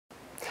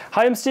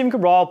Hi, I'm Stephen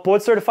Cabral,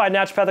 board-certified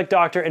naturopathic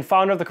doctor and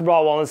founder of the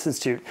Cabral Wellness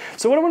Institute.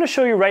 So what I want to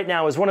show you right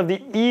now is one of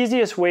the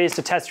easiest ways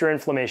to test your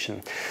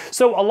inflammation.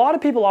 So a lot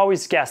of people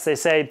always guess. They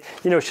say,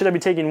 should I be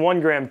taking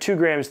 1 gram, 2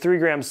 grams, 3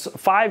 grams,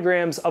 5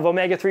 grams of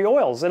omega-3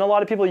 oils? And a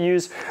lot of people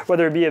use,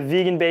 whether it be a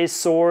vegan-based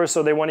source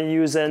or they want to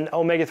use an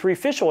omega-3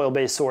 fish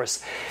oil-based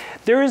source.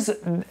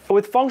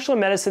 With functional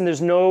medicine,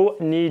 there's no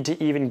need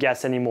to even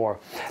guess anymore.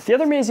 The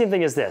other amazing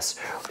thing is this.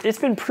 It's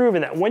been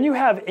proven that when you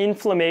have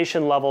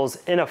inflammation levels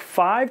in a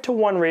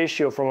 5-to-1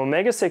 ratio from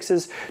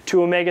omega-6s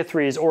to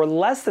omega-3s, or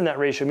less than that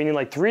ratio, meaning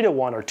like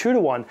 3-to-1 or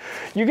 2-to-1,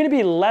 you're going to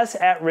be less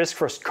at risk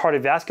for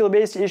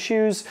cardiovascular-based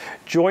issues,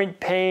 joint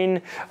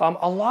pain,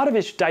 a lot of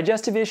issues,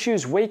 digestive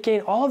issues, weight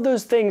gain, all of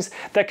those things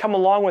that come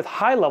along with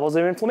high levels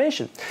of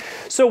inflammation.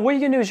 So what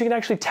you can do is you can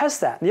actually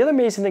test that. And the other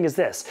amazing thing is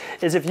this,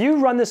 is if you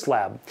run this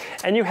lab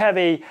and you have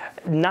a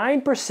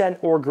 9%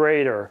 or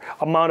greater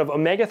amount of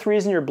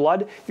omega-3s in your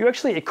blood,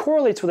 it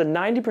correlates with a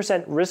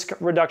 90% risk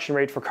reduction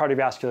rate for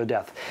cardiovascular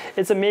death.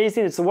 It's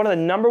amazing. It's one of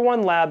the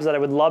 #1 labs that I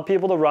would love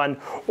people to run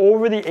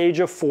over the age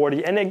of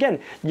 40. And again,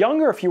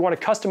 younger if you want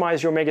to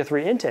customize your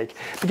omega-3 intake.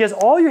 Because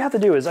all you have to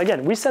do is,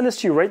 again, we send this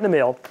to you right in the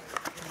mail.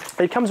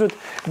 It comes with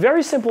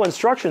very simple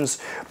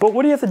instructions, but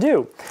what do you have to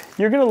do?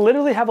 You're going to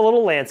literally have a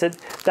little lancet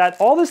that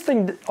all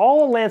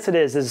a lancet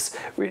is,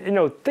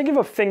 think of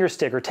a finger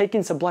stick or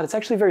taking some blood. It's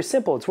actually very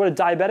simple. It's what a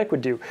diabetic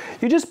would do.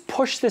 You just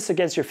push this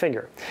against your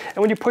finger. And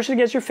when you push it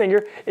against your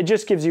finger, it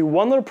just gives you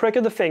one little prick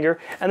of the finger,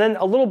 and then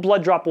a little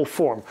blood drop will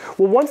form.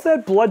 Well, once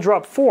that blood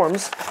drop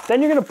forms,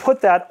 then you're going to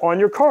put that on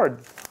your card.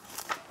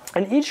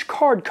 And each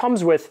card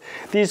comes with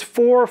these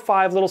 4 or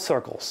 5 little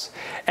circles.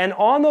 And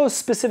on those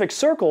specific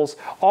circles,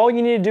 all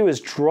you need to do is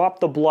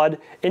drop the blood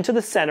into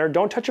the center.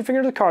 Don't touch your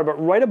finger to the card,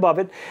 but right above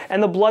it,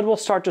 and the blood will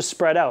start to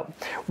spread out.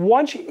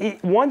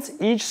 Once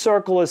each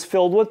circle is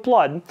filled with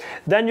blood,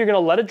 then you're going to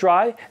let it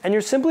dry, and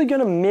you're simply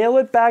going to mail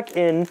it back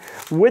in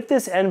with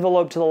this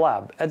envelope to the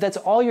lab. And that's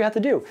all you have to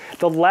do.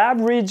 The lab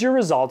reads your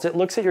results. It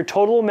looks at your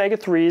total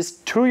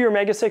omega-3s to your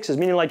omega-6s,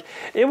 meaning like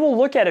it will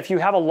look at if you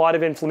have a lot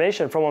of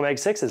inflammation from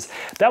omega-6s.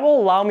 That will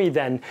allow me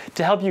then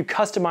to help you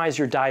customize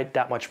your diet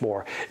that much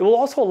more. It will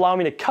also allow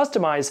me to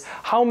customize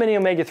how many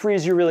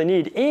omega-3s you really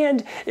need,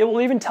 and it will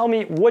even tell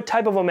me what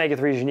type of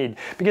omega-3s you need,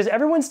 because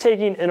everyone's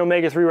taking an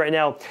omega-3 right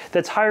now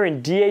that's higher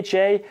in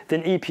DHA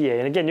than EPA.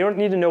 And again, you don't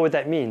need to know what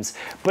that means.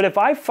 But if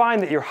I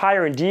find that you're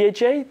higher in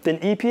DHA than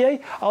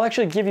EPA, I'll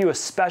actually give you a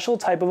special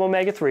type of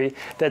omega-3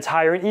 that's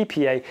higher in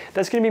EPA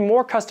that's going to be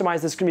more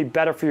customized, that's going to be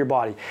better for your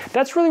body.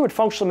 That's really what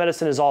functional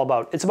medicine is all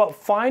about. It's about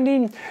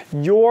finding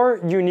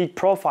your unique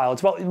profile.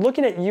 It's about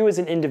looking at you as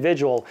an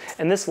individual,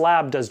 and this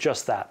lab does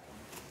just that.